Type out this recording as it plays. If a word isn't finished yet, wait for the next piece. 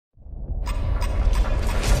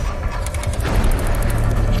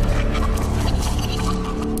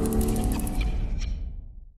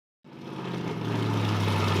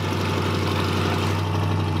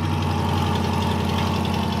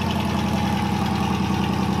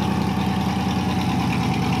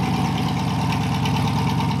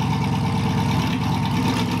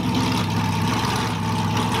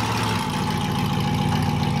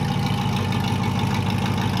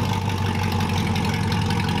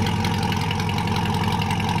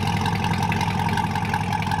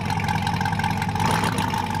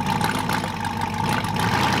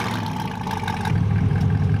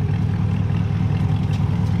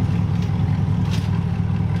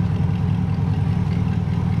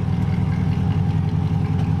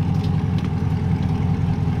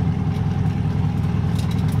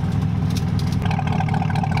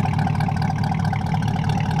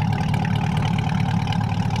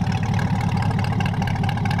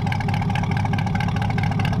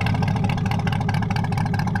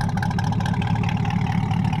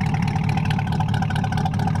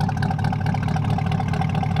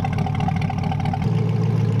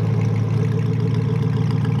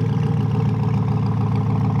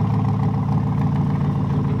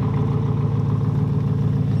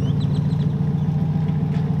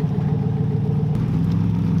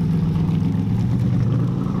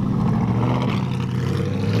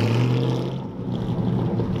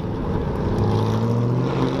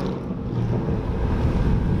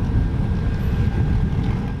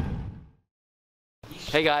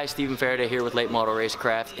Hey guys, Stephen Faraday here with Late Model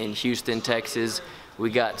Racecraft in Houston, Texas. We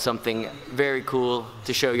got something very cool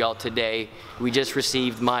to show y'all today. We just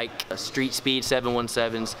received Mike a Street Speed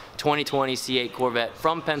 717's 2020 C8 Corvette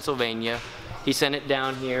from Pennsylvania. He sent it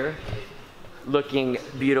down here, looking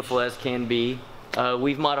beautiful as can be.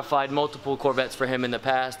 We've modified multiple Corvettes for him in the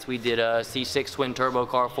past. We did a C6 twin turbo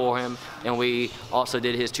car for him, and we also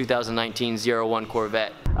did his 2019 01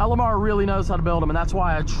 Corvette. LMR really knows how to build them, and that's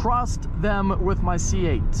why I trust them with my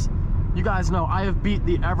C8s. You guys know I have beat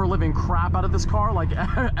the ever-living crap out of this car like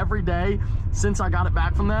every day since I got it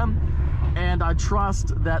back from them, and I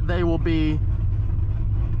trust that they will be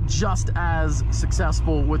just as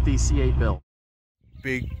successful with the C8 build.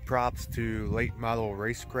 Big props to Late Model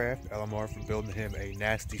Racecraft, LMR, for building him a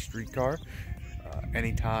nasty street car.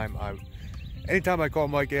 Anytime I call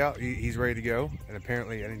Mike out, he's ready to go. And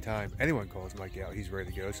apparently anytime anyone calls Mike out, he's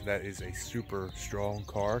ready to go. So that is a super strong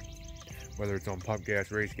car. Whether it's on pump gas,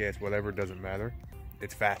 race gas, whatever, it doesn't matter.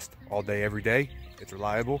 It's fast all day, every day. It's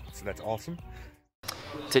reliable, so that's awesome.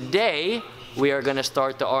 Today, we are going to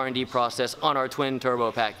start the R&D process on our twin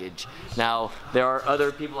turbo package. Now, there are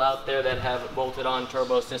other people out there that have bolted on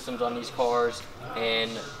turbo systems on these cars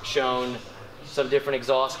and shown some different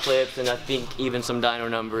exhaust clips and I think even some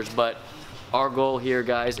dyno numbers, but our goal here,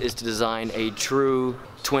 guys, is to design a true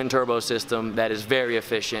twin turbo system that is very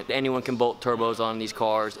efficient. Anyone can bolt turbos on these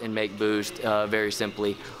cars and make boost very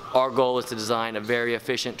simply. Our goal is to design a very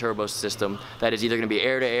efficient turbo system that is either going to be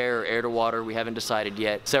air to air or air to water. We haven't decided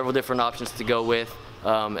yet. Several different options to go with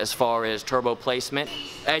as far as turbo placement.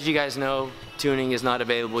 As you guys know, tuning is not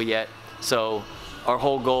available yet, so our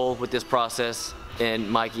whole goal with this process,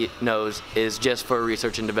 and Mikey knows, is just for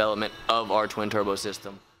research and development of our twin turbo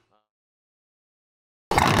system.